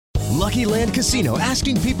Lucky Land Casino,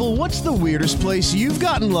 asking people, what's the weirdest place you've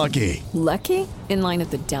gotten lucky? Lucky? In line at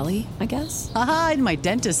the deli, I guess? Aha, in my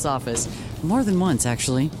dentist's office. More than once,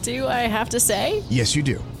 actually. Do I have to say? Yes, you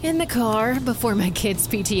do. In the car before my kids'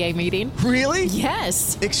 PTA meeting. Really?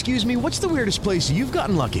 Yes. Excuse me, what's the weirdest place you've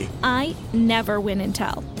gotten lucky? I never win and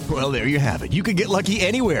tell. Well, there you have it. You can get lucky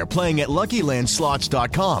anywhere, playing at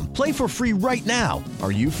LuckyLandSlots.com. Play for free right now.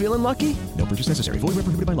 Are you feeling lucky? No purchase necessary. Void where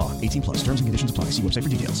prohibited by law. 18 plus. Terms and conditions apply. See website for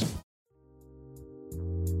details.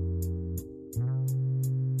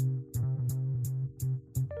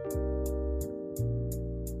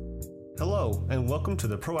 Hello, and welcome to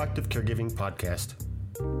the Proactive Caregiving Podcast.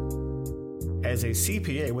 As a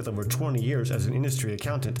CPA with over 20 years as an industry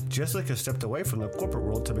accountant, Jessica stepped away from the corporate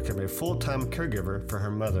world to become a full-time caregiver for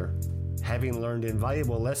her mother. Having learned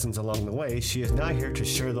invaluable lessons along the way, she is now here to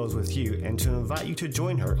share those with you and to invite you to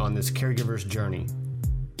join her on this caregiver's journey.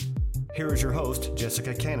 Here is your host,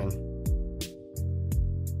 Jessica Cannon.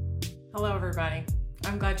 Hello, everybody.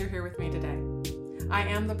 I'm glad you're here with me today. I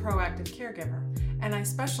am the Proactive Caregiver, and I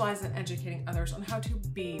specialize in educating others on how to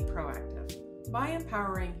be proactive by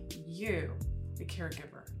empowering you, the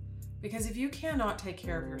caregiver. Because if you cannot take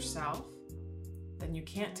care of yourself, then you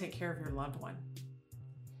can't take care of your loved one.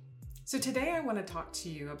 So today I want to talk to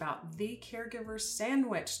you about the caregiver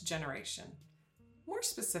sandwich generation. More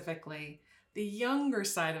specifically, the younger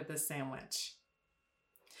side of the sandwich.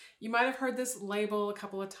 You might have heard this label a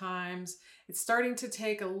couple of times. It's starting to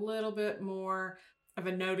take a little bit more of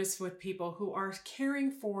a notice with people who are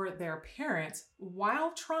caring for their parents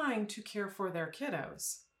while trying to care for their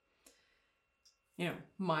kiddos. You know,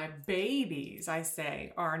 my babies, I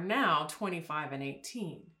say, are now 25 and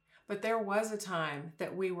 18. But there was a time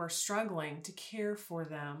that we were struggling to care for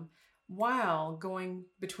them while going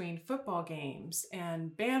between football games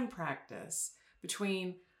and band practice,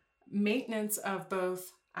 between maintenance of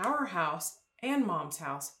both our house and mom's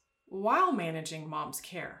house while managing mom's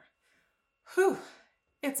care. Whew,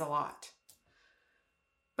 it's a lot.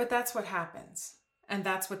 But that's what happens, and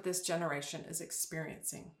that's what this generation is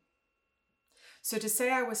experiencing. So to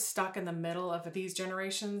say I was stuck in the middle of these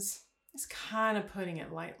generations is kind of putting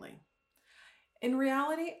it lightly. In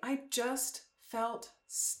reality, I just felt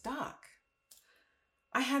stuck.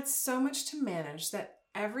 I had so much to manage that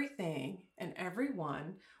everything and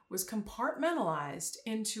everyone was compartmentalized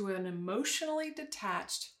into an emotionally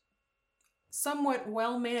detached, somewhat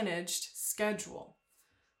well-managed schedule.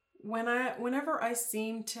 Whenever I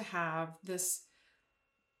seemed to have this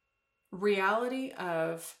reality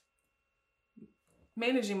of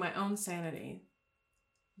managing my own sanity,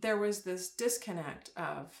 there was this disconnect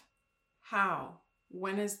of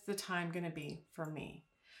when is the time going to be for me?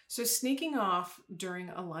 So sneaking off during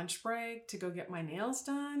a lunch break to go get my nails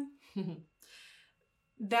done,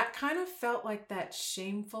 that kind of felt like that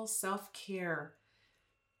shameful self-care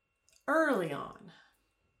early on.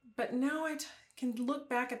 But now I can look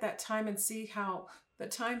back at that time and see how the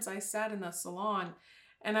times I sat in the salon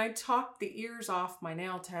and I talked the ears off my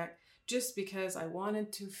nail tech just because I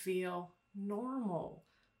wanted to feel normal,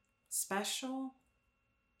 special,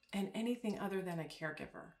 and anything other than a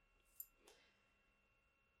caregiver.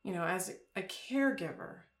 You know, as a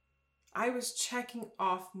caregiver, I was checking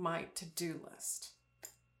off my to-do list.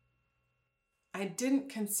 I didn't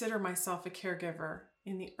consider myself a caregiver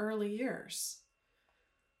in the early years.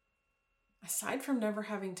 Aside from never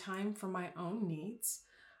having time for my own needs,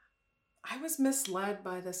 I was misled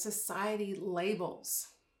by the society labels.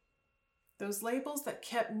 Those labels that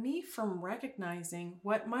kept me from recognizing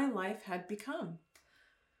what my life had become.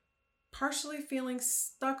 Partially feeling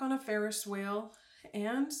stuck on a Ferris wheel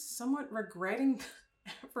and somewhat regretting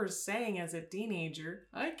ever saying as a teenager,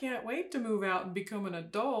 I can't wait to move out and become an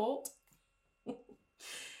adult.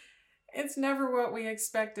 It's never what we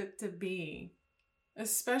expect it to be,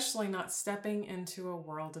 especially not stepping into a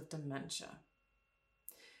world of dementia.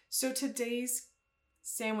 So today's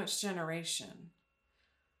sandwich generation,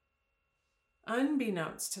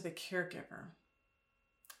 unbeknownst to the caregiver,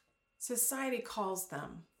 society calls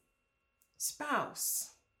them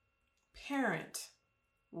spouse, parent,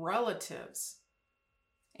 relatives,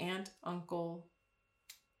 aunt, uncle,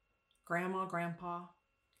 grandma, grandpa,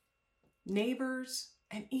 neighbors,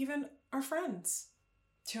 and even our friends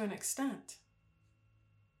to an extent.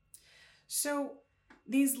 So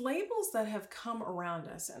these labels that have come around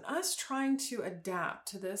us and us trying to adapt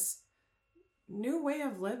to this new way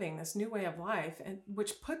of living, this new way of life, and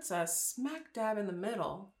which puts us smack dab in the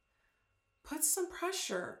middle, puts some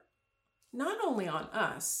pressure not only on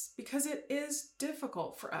us, because it is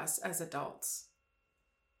difficult for us as adults,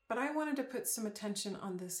 but I wanted to put some attention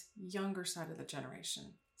on this younger side of the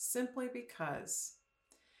generation, simply because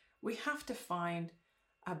We have to find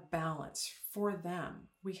a balance for them.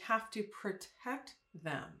 We have to protect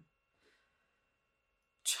them.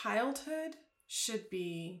 Childhood should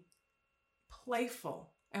be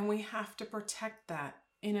playful, and we have to protect that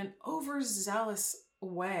in an overzealous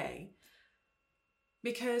way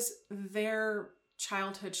because their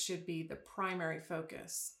childhood should be the primary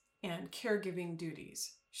focus and caregiving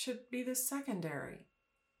duties should be the secondary.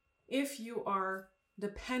 If you are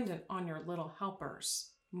dependent on your little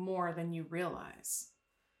helpers more than you realize,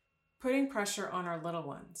 putting pressure on our little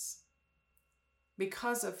ones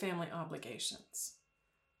because of family obligations,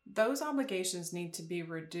 those obligations need to be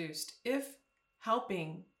reduced if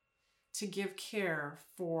helping to give care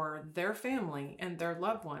for their family and their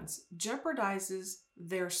loved ones jeopardizes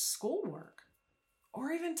their schoolwork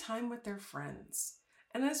or even time with their friends.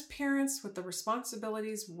 And as parents with the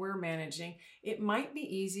responsibilities we're managing, it might be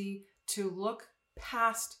easy to look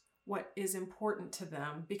past what is important to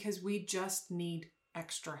them because we just need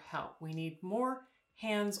extra help. We need more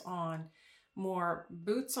hands-on, more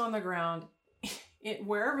boots on the ground,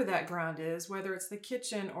 wherever that ground is, whether it's the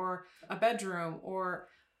kitchen or a bedroom or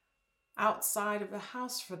outside of the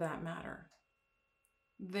house for that matter.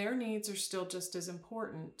 Their needs are still just as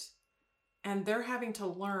important, and they're having to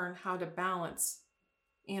learn how to balance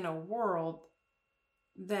in a world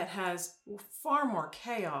that has far more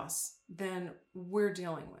chaos than we're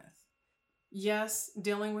dealing with. Yes,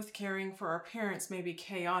 dealing with caring for our parents may be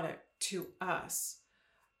chaotic to us,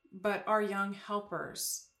 but our young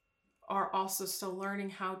helpers are also still learning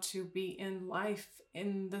how to be in life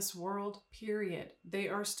in this world, period. They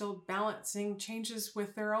are still balancing changes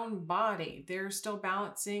with their own body. They're still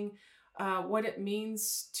balancing what it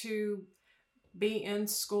means to be in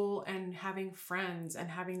school and having friends and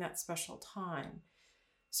having that special time.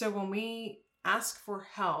 So when we ask for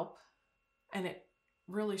help, and it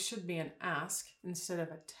really should be an ask instead of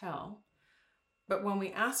a tell, but when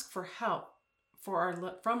we ask for help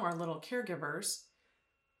from our little caregivers,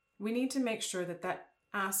 we need to make sure that that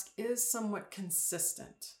ask is somewhat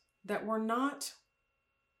consistent, that we're not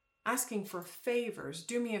asking for favors.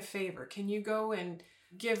 Do me a favor. Can you go and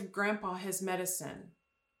give Grandpa his medicine?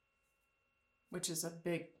 Which is a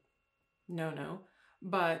big no-no.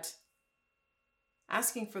 But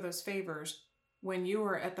asking for those favors when you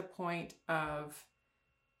are at the point of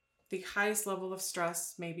the highest level of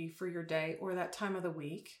stress, maybe for your day or that time of the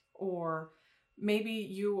week, or maybe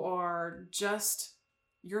you are just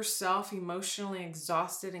yourself emotionally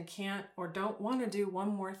exhausted and can't or don't want to do one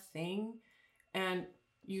more thing, and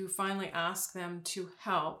you finally ask them to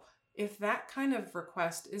help. If that kind of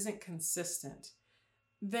request isn't consistent,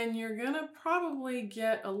 then you're going to probably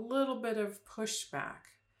get a little bit of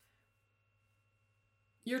pushback.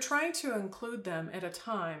 You're trying to include them at a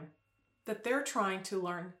time that they're trying to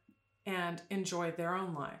learn and enjoy their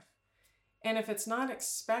own life. And if it's not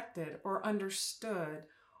expected or understood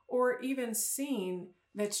or even seen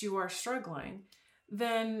that you are struggling,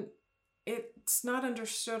 then it's not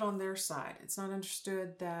understood on their side. It's not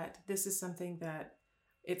understood that this is something that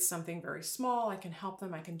it's something very small. I can help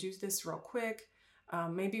them. I can do this real quick.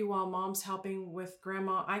 Maybe while mom's helping with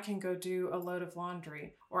grandma, I can go do a load of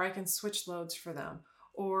laundry, or I can switch loads for them.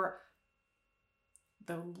 Or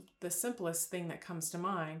the simplest thing that comes to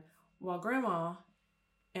mind, while grandma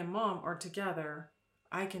and mom are together,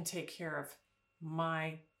 I can take care of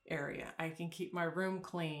my area. I can keep my room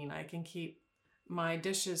clean. I can keep my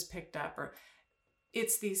dishes picked up. Or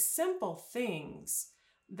it's these simple things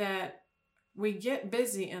that we get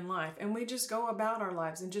busy in life and we just go about our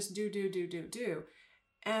lives and just do.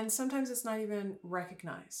 And sometimes it's not even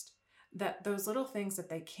recognized that those little things that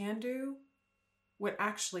they can do would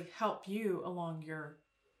actually help you along your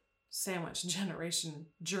sandwich generation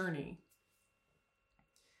journey.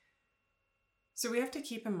 So we have to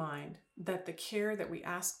keep in mind that the care that we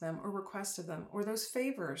ask them or request of them, or those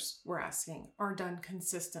favors we're asking, are done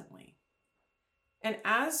consistently. And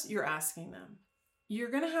as you're asking them,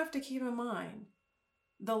 you're going to have to keep in mind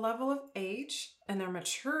the level of age and their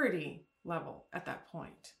maturity level at that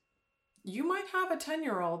point. You might have a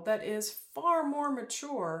 10-year-old that is far more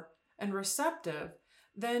mature and receptive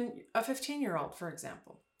than a 15-year-old, for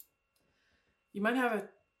example. You might have an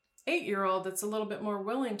 8-year-old that's a little bit more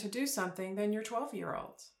willing to do something than your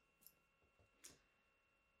 12-year-old.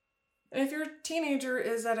 And if your teenager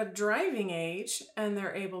is at a driving age and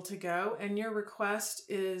they're able to go, and your request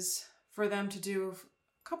is for them to do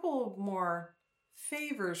a couple more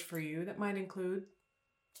favors for you, that might include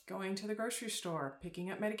going to the grocery store,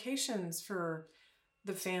 picking up medications for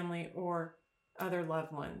the family or other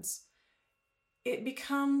loved ones, it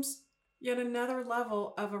becomes yet another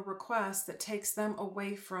level of a request that takes them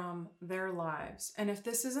away from their lives. And if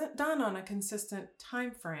this isn't done on a consistent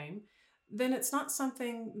time frame, then it's not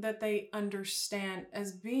something that they understand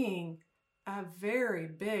as being a very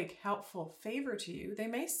big, helpful favor to you. They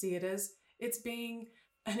may see it as it's being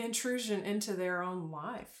an intrusion into their own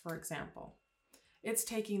life, for example. It's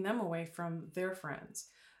taking them away from their friends,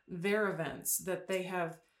 their events that they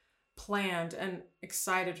have planned and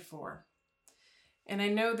excited for. And I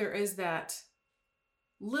know there is that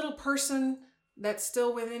little person that's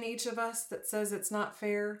still within each of us that says it's not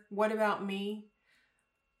fair. What about me?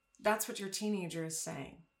 That's what your teenager is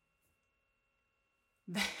saying.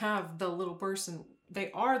 They have the little person.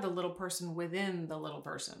 They are the little person within the little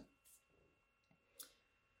person.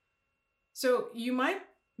 So you might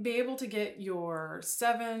be able to get your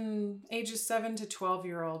ages 7 to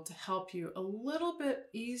 12-year-old to help you a little bit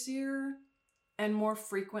easier and more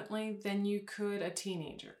frequently than you could a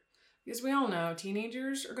teenager. Because we all know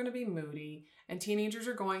teenagers are going to be moody and teenagers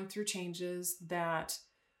are going through changes that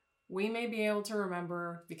we may be able to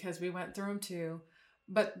remember because we went through them too,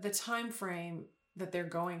 but the time frame that they're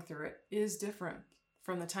going through it is different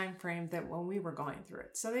from the time frame that when we were going through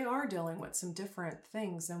it. So they are dealing with some different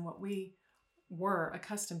things than what we were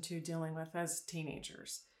accustomed to dealing with as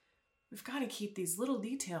teenagers. We've got to keep these little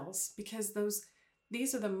details because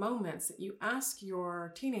these are the moments that you ask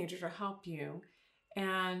your teenager to help you,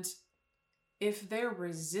 and if they're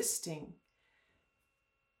resisting,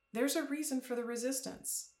 there's a reason for the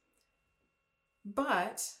resistance.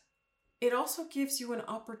 But it also gives you an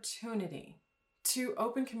opportunity to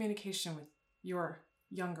open communication with your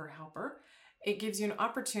younger helper. It gives you an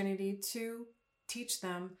opportunity to teach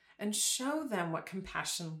them and show them what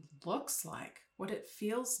compassion looks like, what it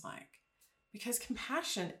feels like. Because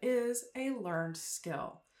compassion is a learned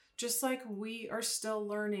skill. Just like we are still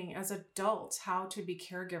learning as adults how to be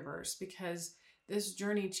caregivers, because this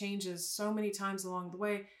journey changes so many times along the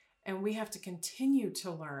way, and we have to continue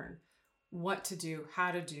to learn what to do,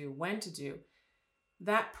 how to do, when to do.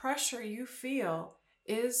 That pressure you feel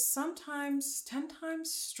is sometimes 10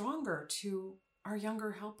 times stronger to our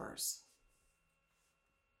younger helpers.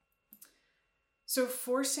 So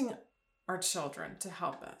forcing our children to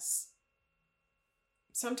help us.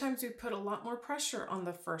 Sometimes we put a lot more pressure on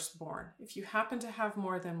the firstborn. If you happen to have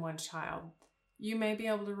more than one child, you may be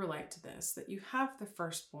able to relate to this, that you have the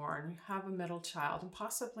firstborn, you have a middle child, and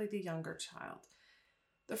possibly the younger child.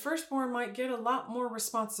 The firstborn might get a lot more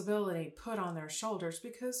responsibility put on their shoulders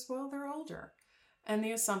because, well, they're older. And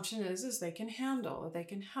the assumption is they can handle, they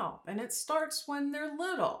can help. And it starts when they're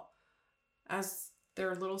little. As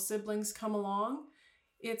their little siblings come along,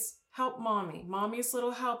 it's help mommy. Mommy's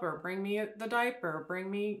little helper. Bring me the diaper. Bring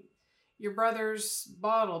me your brother's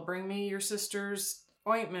bottle. Bring me your sister's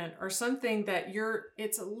ointment or something that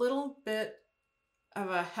it's a little bit of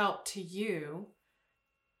a help to you.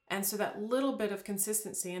 And so that little bit of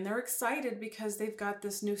consistency, and they're excited because they've got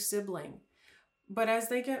this new sibling. But as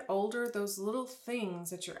they get older, those little things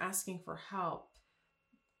that you're asking for help,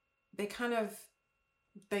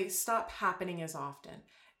 they stop happening as often.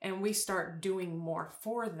 And we start doing more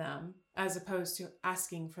for them as opposed to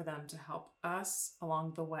asking for them to help us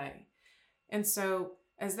along the way. And so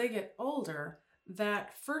as they get older,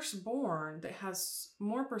 that firstborn that has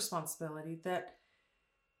more responsibility, that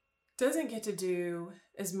doesn't get to do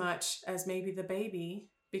as much as maybe the baby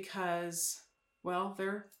because, well,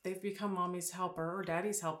 they've become mommy's helper or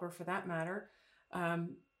daddy's helper for that matter.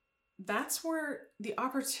 That's where the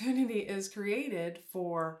opportunity is created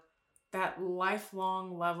for that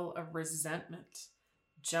lifelong level of resentment,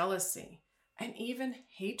 jealousy, and even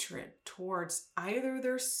hatred towards either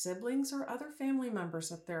their siblings or other family members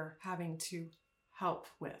that they're having to help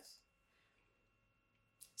with.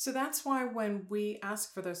 So that's why when we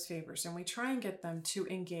ask for those favors and we try and get them to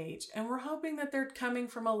engage, and we're hoping that they're coming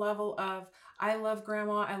from a level of, I love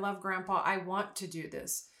grandma, I love grandpa, I want to do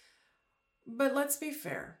this. But let's be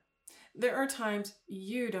fair. There are times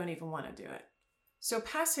you don't even want to do it. So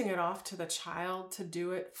passing it off to the child to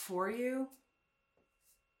do it for you,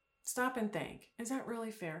 stop and think, is that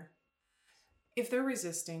really fair? If they're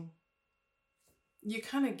resisting, you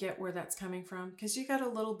kind of get where that's coming from because you got a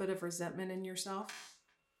little bit of resentment in yourself.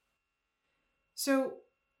 So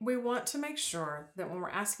we want to make sure that when we're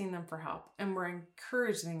asking them for help and we're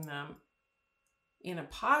encouraging them in a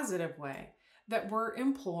positive way, that we're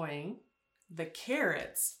employing the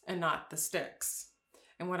carrots and not the sticks.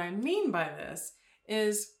 And what I mean by this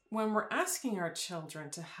is when we're asking our children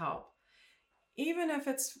to help, even if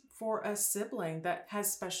it's for a sibling that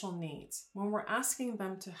has special needs, when we're asking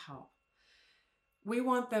them to help, we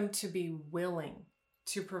want them to be willing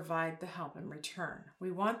to provide the help in return.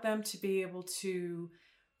 We want them to be able to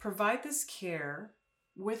provide this care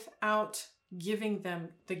without giving them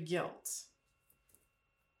the guilt.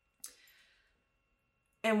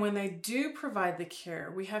 And when they do provide the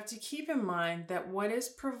care, we have to keep in mind that what is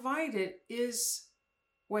provided is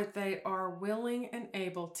what they are willing and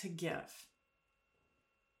able to give.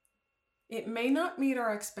 It may not meet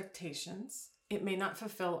our expectations, it may not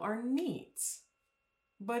fulfill our needs,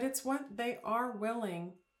 but it's what they are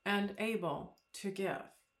willing and able to give.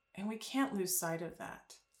 And we can't lose sight of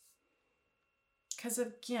that. Because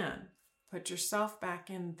again, put yourself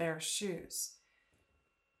back in their shoes.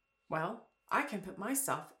 Well, I can put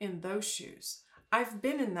myself in those shoes. I've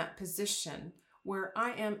been in that position where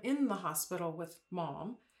I am in the hospital with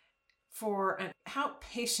mom for an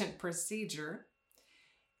outpatient procedure,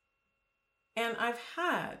 and I've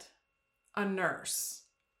had a nurse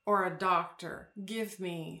or a doctor give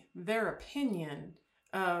me their opinion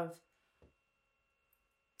of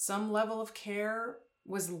some level of care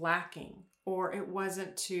was lacking, or it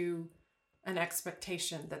wasn't to an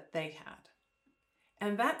expectation that they had.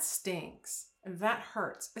 And that stings, and that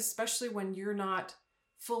hurts, especially when you're not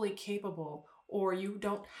fully capable or you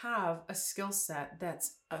don't have a skill set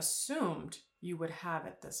that's assumed you would have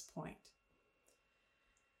at this point.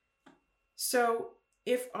 So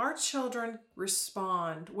if our children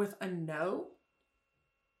respond with a no,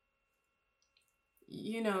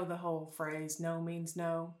 you know the whole phrase, no means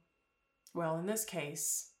no. Well, in this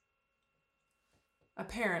case, a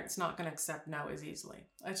parent's not going to accept no as easily.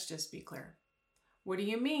 Let's just be clear. What do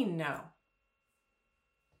you mean no?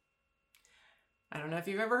 I don't know if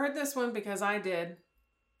you've ever heard this one, because I did.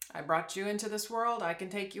 I brought you into this world. I can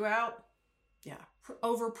take you out. Yeah.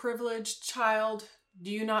 Overprivileged child.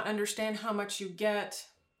 Do you not understand how much you get?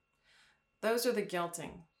 Those are the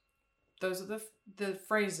guilting. Those are the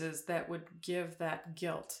phrases that would give that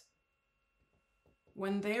guilt.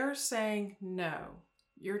 When they're saying no,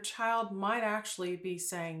 your child might actually be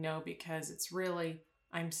saying no because it's really,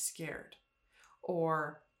 I'm scared.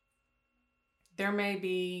 Or there may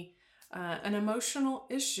be an emotional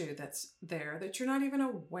issue that's there that you're not even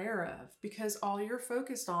aware of, because all you're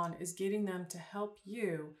focused on is getting them to help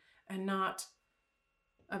you and not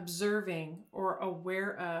observing or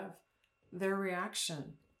aware of their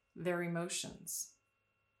reaction, their emotions.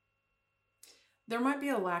 There might be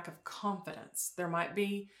a lack of confidence. There might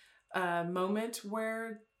be a moment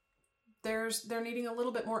where they're needing a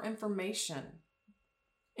little bit more information.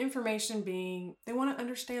 Information being, they want to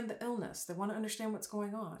understand the illness. They want to understand what's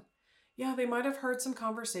going on. Yeah, they might have heard some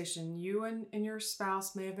conversation. You and your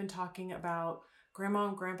spouse may have been talking about grandma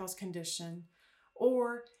and grandpa's condition.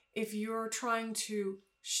 Or if you're trying to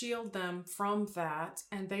shield them from that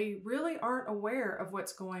and they really aren't aware of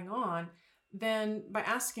what's going on, then by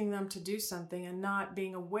asking them to do something and not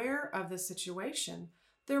being aware of the situation,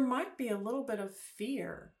 there might be a little bit of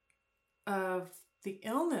fear of the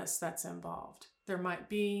illness that's involved. There might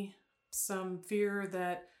be some fear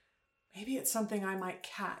that maybe it's something I might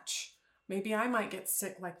catch. Maybe I might get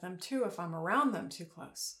sick like them too if I'm around them too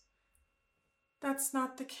close. That's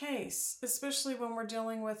not the case, especially when we're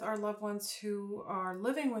dealing with our loved ones who are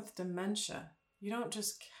living with dementia. You don't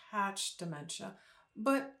just catch dementia,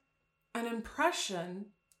 but an impression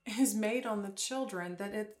is made on the children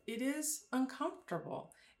that it is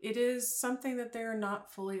uncomfortable. It is something that they're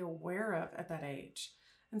not fully aware of at that age.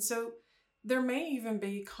 And so there may even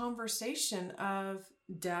be conversation of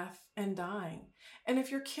death and dying. And if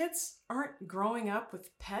your kids aren't growing up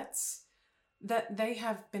with pets, that they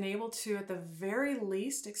have been able to, at the very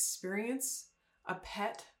least, experience a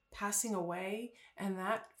pet passing away and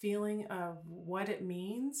that feeling of what it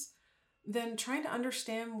means, then trying to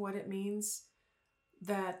understand what it means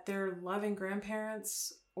that their loving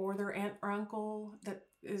grandparents or their aunt or uncle that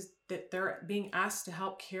they're being asked to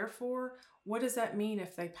help care for, what does that mean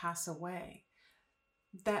if they pass away?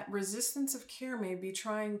 That resistance of care may be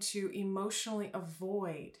trying to emotionally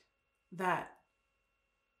avoid that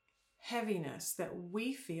heaviness that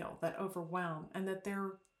we feel, that overwhelm, and that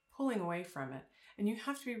they're pulling away from it. And you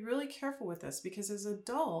have to be really careful with this, because as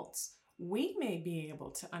adults, we may be able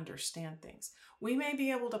to understand things. We may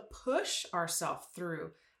be able to push ourselves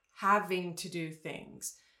through having to do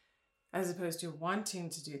things as opposed to wanting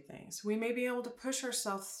to do things. We may be able to push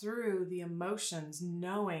ourselves through the emotions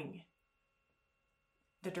knowing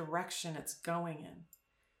the direction it's going in.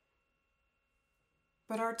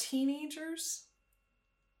 But our teenagers,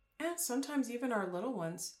 and sometimes even our little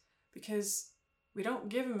ones, because we don't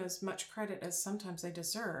give them as much credit as sometimes they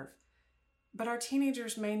deserve, but our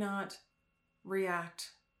teenagers may not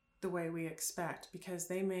react the way we expect, because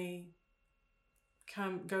they may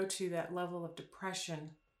go to that level of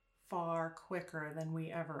depression far quicker than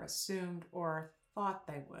we ever assumed or thought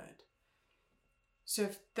they would. So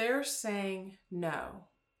if they're saying no,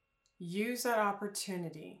 use that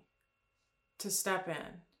opportunity to step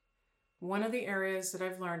in. One of the areas that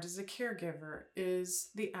I've learned as a caregiver is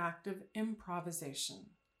the act of improvisation.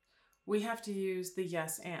 We have to use the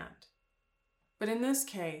yes and. But in this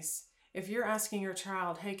case, if you're asking your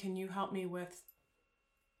child, hey, can you help me with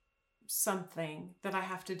something that I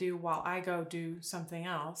have to do while I go do something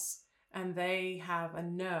else, and they have a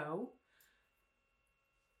no,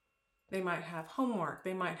 they might have homework,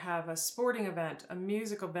 they might have a sporting event, a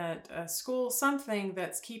music event, a school, something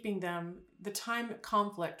that's keeping them the time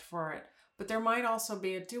conflict for it. But there might also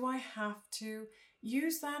be a, do I have to?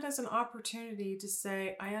 Use that as an opportunity to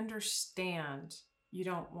say, I understand you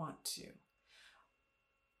don't want to,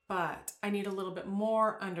 but I need a little bit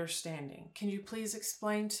more understanding. Can you please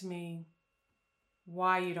explain to me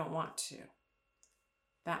why you don't want to?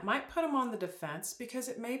 That might put them on the defense because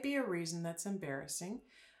it may be a reason that's embarrassing.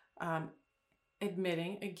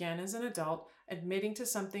 Admitting, again, as an adult, admitting to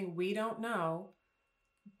something we don't know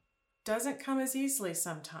doesn't come as easily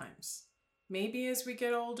sometimes. Maybe as we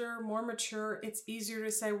get older, more mature, it's easier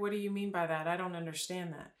to say, what do you mean by that? I don't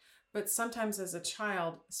understand that. But sometimes as a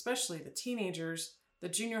child, especially the teenagers, the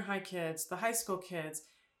junior high kids, the high school kids,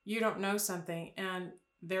 you don't know something and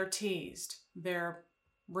they're teased, they're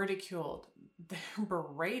ridiculed, they're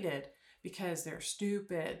berated because they're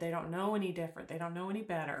stupid, they don't know any different, they don't know any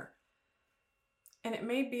better. And it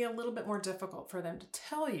may be a little bit more difficult for them to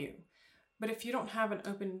tell you, but if you don't have an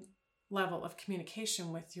open level of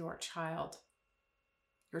communication with your child,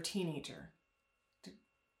 your teenager,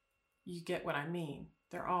 you get what I mean.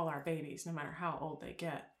 They're all our babies, no matter how old they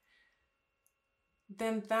get.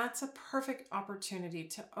 Then that's a perfect opportunity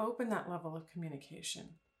to open that level of communication.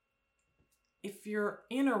 If you're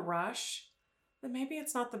in a rush, then maybe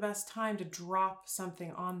it's not the best time to drop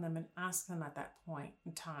something on them and ask them at that point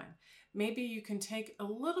in time. Maybe you can take a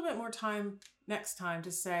little bit more time next time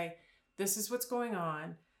to say, this is what's going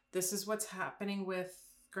on. This is what's happening with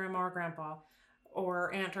grandma or grandpa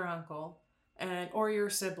or aunt or uncle or your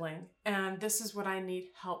sibling. And this is what I need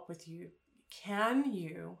help with you. Can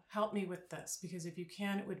you help me with this? Because if you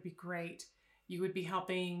can, it would be great. You would be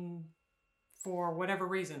helping for whatever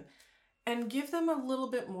reason. And give them a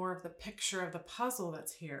little bit more of the picture of the puzzle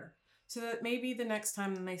that's here. So that maybe the next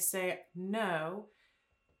time they say no,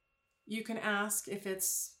 you can ask if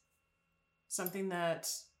it's something that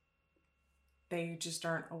they just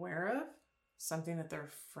aren't aware of, something that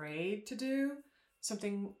they're afraid to do,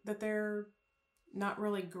 something that they're not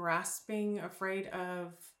really grasping, afraid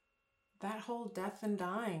of that whole death and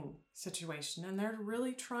dying situation. And they're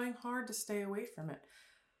really trying hard to stay away from it.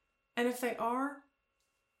 And if they are,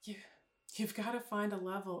 you've got to find a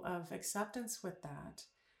level of acceptance with that.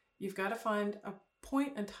 You've got to find a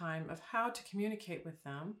point in time of how to communicate with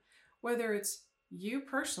them, whether it's you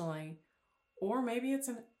personally, or maybe it's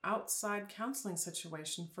an outside counseling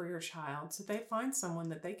situation for your child, so they find someone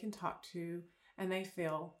that they can talk to and they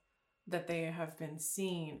feel that they have been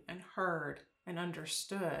seen and heard and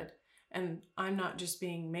understood. And I'm not just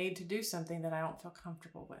being made to do something that I don't feel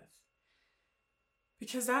comfortable with.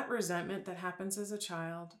 Because that resentment that happens as a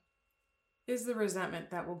child is the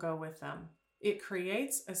resentment that will go with them. It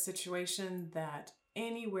creates a situation that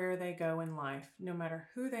anywhere they go in life, no matter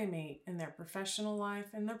who they meet in their professional life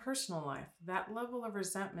and their personal life, that level of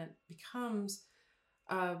resentment becomes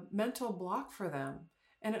a mental block for them,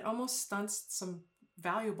 and it almost stunts some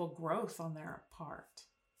valuable growth on their part.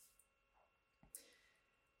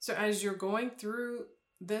 So as you're going through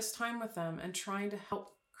this time with them and trying to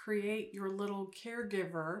help create your little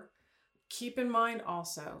caregiver, keep in mind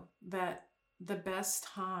also that the best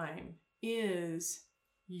time is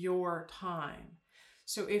your time.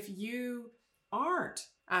 So if you aren't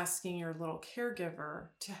asking your little caregiver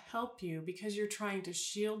to help you because you're trying to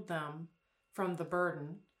shield them from the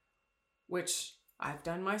burden, which I've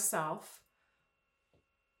done myself,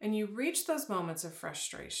 and you reach those moments of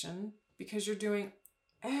frustration because you're doing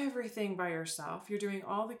everything by yourself, you're doing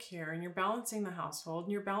all the care, and you're balancing the household,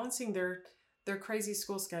 and you're balancing their crazy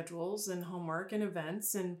school schedules and homework and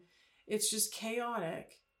events, and it's just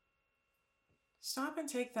chaotic. Stop and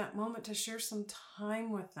take that moment to share some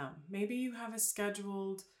time with them. Maybe you have a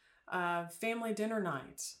scheduled family dinner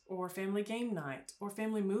night or family game night or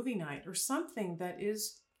family movie night or something that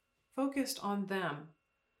is focused on them.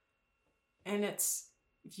 And if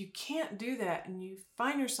you can't do that and you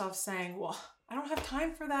find yourself saying, well, I don't have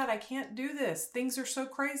time for that. I can't do this. Things are so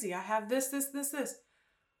crazy. I have this.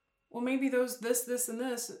 Well, maybe this, and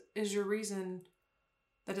this is your reason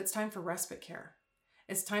that it's time for respite care.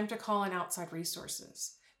 It's time to call in outside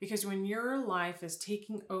resources, because when your life is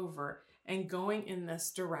taking over and going in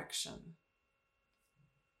this direction,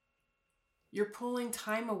 you're pulling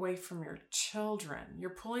time away from your children. You're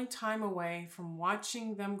pulling time away from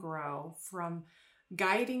watching them grow, from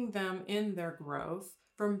guiding them in their growth,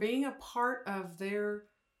 from being a part of their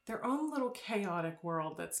own little chaotic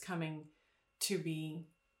world that's coming to be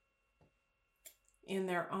in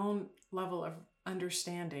their own level of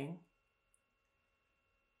understanding.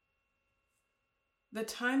 The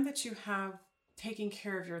time that you have taking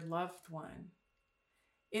care of your loved one,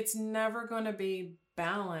 it's never going to be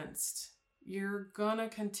balanced. You're going to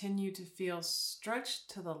continue to feel stretched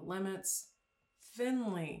to the limits,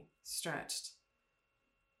 thinly stretched.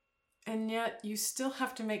 And yet you still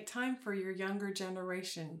have to make time for your younger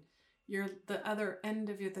generation. You're the other end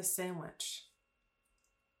of the sandwich.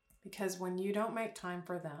 Because when you don't make time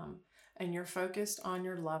for them and you're focused on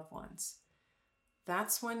your loved ones,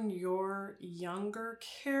 that's when your younger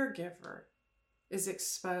caregiver is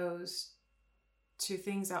exposed to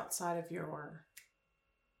things outside of your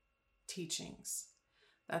teachings.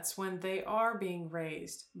 That's when they are being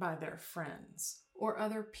raised by their friends or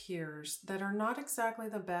other peers that are not exactly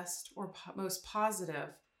the best or most positive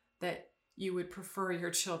that you would prefer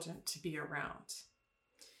your children to be around.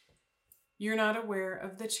 You're not aware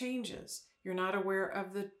of the changes. You're not aware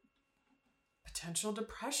of the potential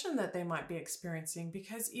depression that they might be experiencing,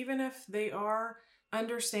 because even if they are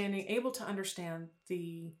able to understand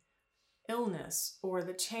the illness or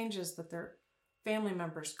the changes that their family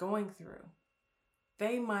members going through,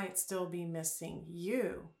 they might still be missing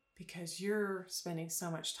you because you're spending so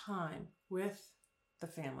much time with the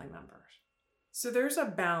family members. So there's a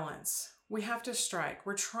balance we have to strike.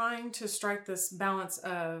 We're trying to strike this balance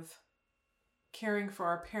of caring for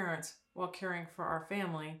our parents while caring for our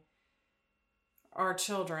family, our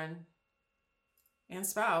children and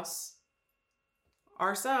spouse,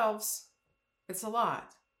 ourselves. It's a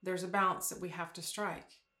lot. There's a balance that we have to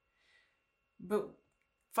strike. But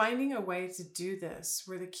finding a way to do this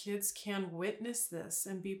where the kids can witness this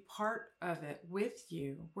and be part of it with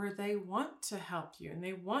you, where they want to help you and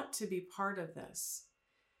they want to be part of this.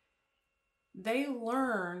 They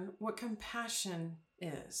learn what compassion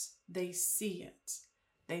is. They see it.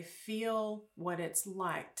 They feel what it's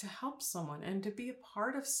like to help someone and to be a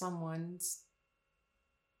part of someone's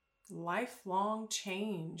lifelong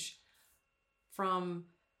change, from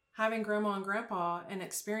having grandma and grandpa and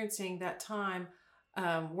experiencing that time,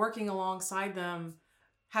 working alongside them,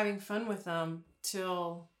 having fun with them,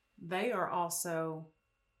 till they are also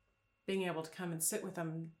being able to come and sit with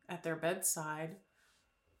them at their bedside,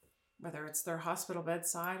 whether it's their hospital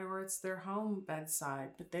bedside or it's their home bedside,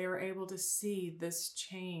 but they are able to see this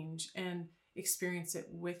change and experience it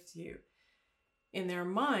with you. In their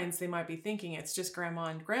minds, they might be thinking it's just grandma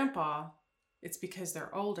and grandpa. It's because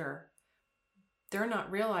they're older. They're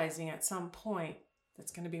not realizing at some point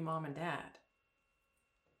that's going to be mom and dad.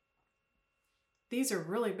 These are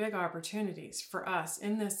really big opportunities for us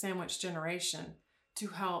in this sandwich generation to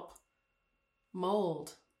help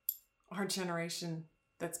mold our generation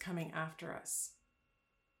that's coming after us.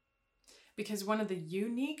 Because one of the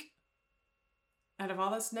unique, out of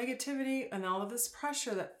all this negativity and all of this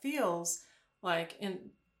pressure that feels like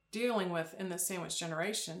in dealing with in the sandwich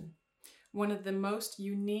generation, one of the most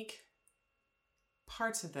unique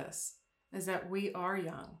parts of this is that we are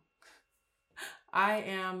young. I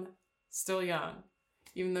am still young,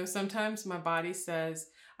 even though sometimes my body says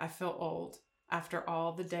I feel old after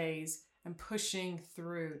all the days and pushing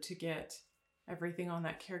through to get everything on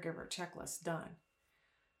that caregiver checklist done.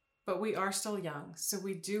 But we are still young, so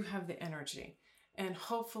we do have the energy, and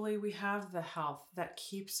hopefully we have the health that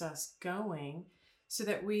keeps us going so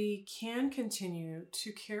that we can continue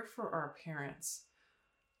to care for our parents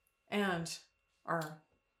and our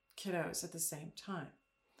kiddos at the same time.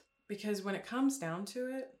 Because when it comes down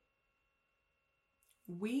to it,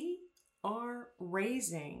 we are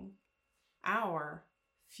raising our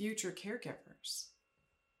future caregivers.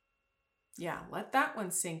 Yeah, let that one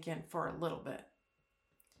sink in for a little bit.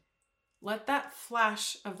 Let that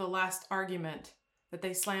flash of the last argument that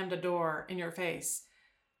they slammed a door in your face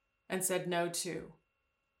and said no to.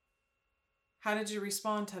 How did you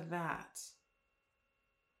respond to that?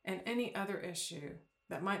 And any other issue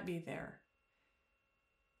that might be there.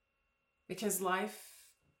 Because life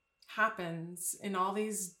happens in all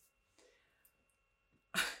these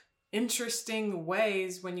interesting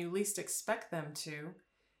ways when you least expect them to.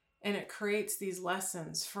 And it creates these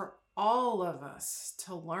lessons for all of us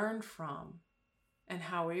to learn from. And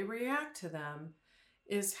how we react to them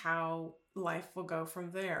is how life will go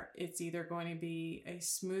from there. It's either going to be a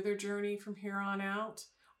smoother journey from here on out,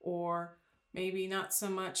 or maybe not so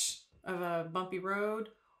much of a bumpy road,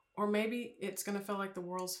 or maybe it's going to feel like the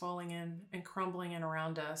world's falling in and crumbling in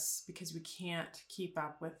around us because we can't keep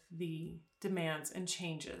up with the demands and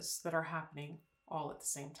changes that are happening all at the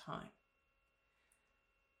same time.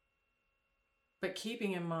 But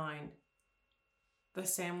keeping in mind, the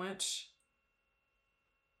sandwich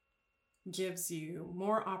gives you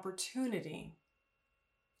more opportunity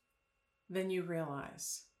than you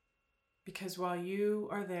realize. Because while you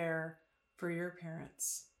are there for your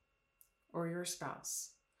parents, or your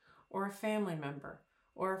spouse, or a family member,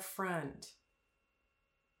 or a friend,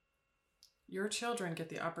 your children get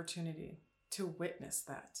the opportunity to witness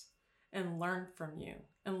that and learn from you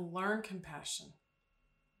and learn compassion.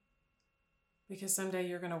 Because someday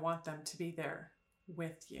you're going to want them to be there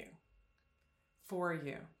with you, for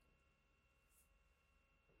you.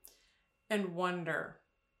 And wonder,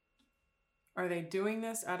 are they doing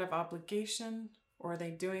this out of obligation, or are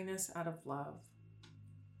they doing this out of love?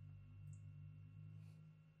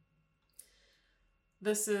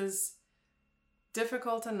 This is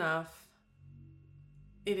difficult enough.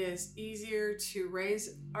 It is easier to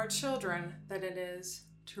raise our children than it is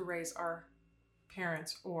to raise our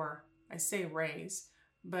parents, or I say raise,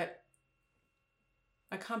 but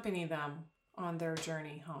accompany them on their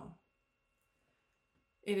journey home.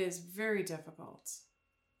 It is very difficult,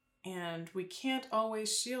 and we can't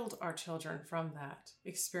always shield our children from that,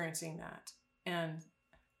 experiencing that, and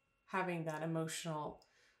having that emotional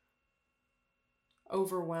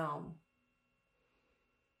overwhelm.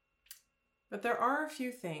 But there are a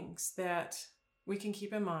few things that we can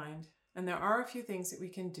keep in mind, and there are a few things that we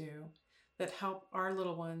can do that help our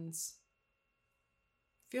little ones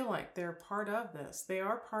feel like they're part of this. They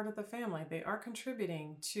are part of the family. They are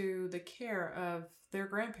contributing to the care of their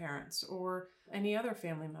grandparents or any other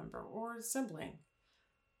family member or sibling.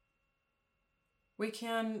 We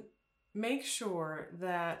can make sure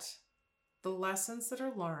that the lessons that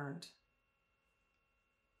are learned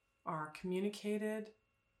are communicated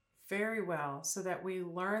very well so that we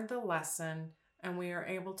learn the lesson and we are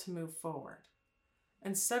able to move forward.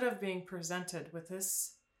 Instead of being presented with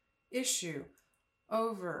this issue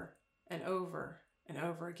over and over and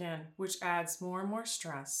over again, which adds more and more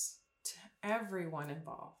stress to everyone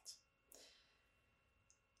involved.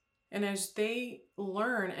 And as they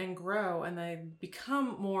learn and grow and they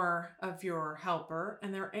become more of your helper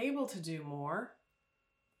and they're able to do more,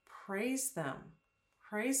 praise them.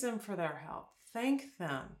 Praise them for their help. Thank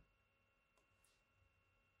them.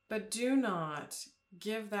 But do not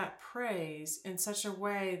give that praise in such a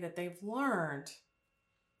way that they've learned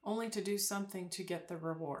only to do something to get the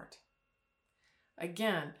reward.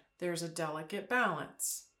 Again, there's a delicate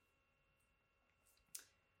balance.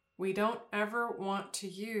 We don't ever want to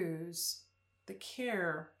use the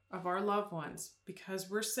care of our loved ones because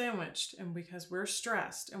we're sandwiched and because we're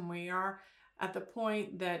stressed and we are at the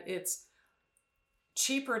point that it's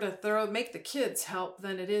cheaper to make the kids help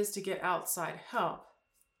than it is to get outside help.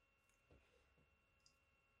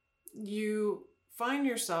 You find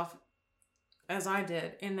yourself, as I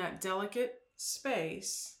did, in that delicate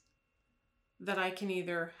space that I can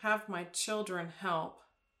either have my children help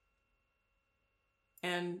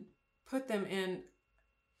and put them in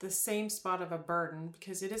the same spot of a burden,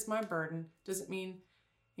 because it is my burden. Doesn't mean,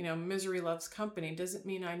 misery loves company. Doesn't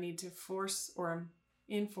mean I need to force or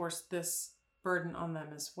enforce this burden on them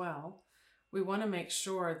as well. We want to make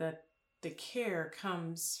sure that the care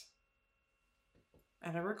comes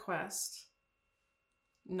at a request,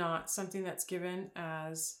 not something that's given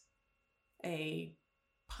as a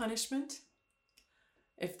punishment.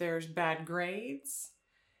 If there's bad grades,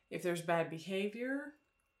 if there's bad behavior,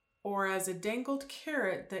 or as a dangled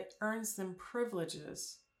carrot that earns them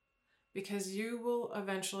privileges, because you will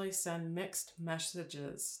eventually send mixed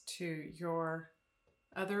messages to your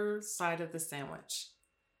other side of the sandwich.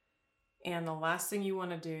 And the last thing you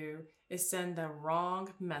want to do is send the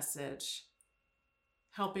wrong message,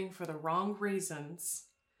 helping for the wrong reasons,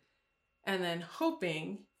 and then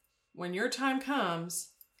hoping when your time comes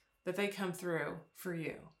that they come through for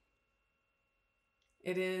you.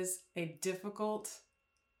 It is a difficult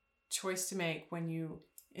choice to make when you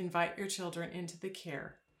invite your children into the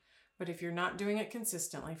care. But if you're not doing it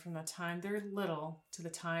consistently from the time they're little to the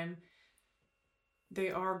time they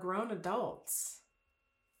are grown adults,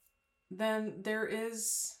 then there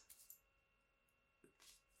is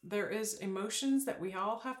emotions that we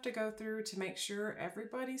all have to go through to make sure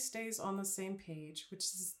everybody stays on the same page, which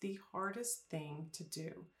is the hardest thing to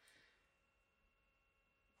do.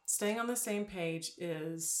 Staying on the same page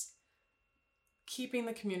is keeping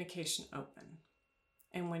the communication open.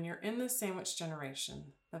 And when you're in the sandwich generation,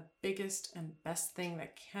 the biggest and best thing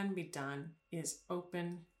that can be done is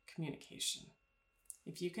open communication.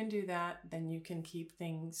 If you can do that, then you can keep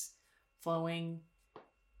things flowing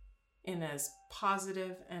in as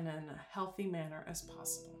positive and in a healthy manner as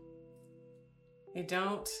possible. I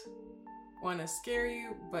don't want to scare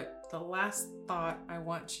you, but the last thought I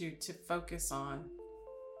want you to focus on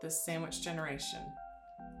this sandwich generation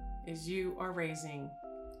is you are raising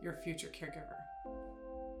your future caregiver.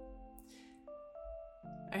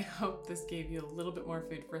 I hope this gave you a little bit more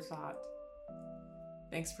food for thought.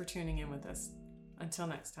 Thanks for tuning in with us. Until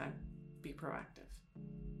next time, be proactive.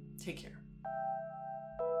 Take care.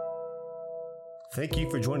 Thank you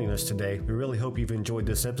for joining us today. We really hope you've enjoyed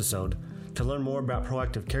this episode. To learn more about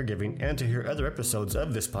proactive caregiving and to hear other episodes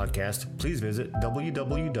of this podcast, please visit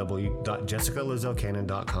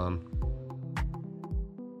www.jessicalizelcannon.com.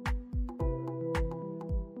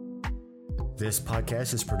 This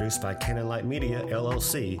podcast is produced by Cannon Light Media,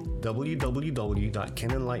 LLC,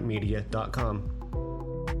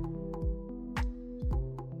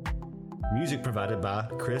 www.cannonlightmedia.com. Music provided by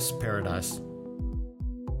Chris Paradise.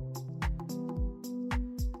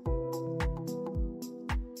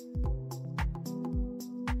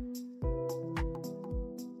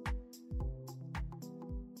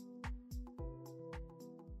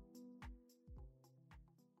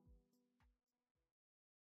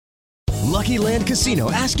 Lucky Land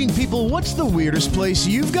Casino, asking people, what's the weirdest place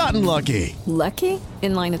you've gotten lucky? Lucky?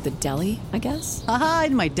 In line at the deli, I guess? Aha,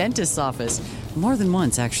 in my dentist's office. More than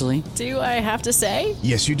once, actually. Do I have to say?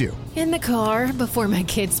 Yes, you do. In the car before my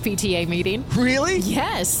kids' PTA meeting. Really?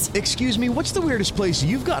 Yes. Excuse me, what's the weirdest place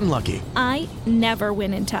you've gotten lucky? I never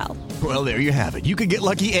win and tell. Well, there you have it. You can get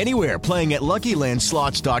lucky anywhere, playing at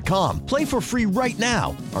LuckyLandSlots.com. Play for free right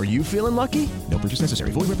now. Are you feeling lucky? No purchase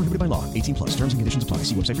necessary. Void where prohibited by law. 18+. Terms and conditions apply.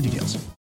 See website for details.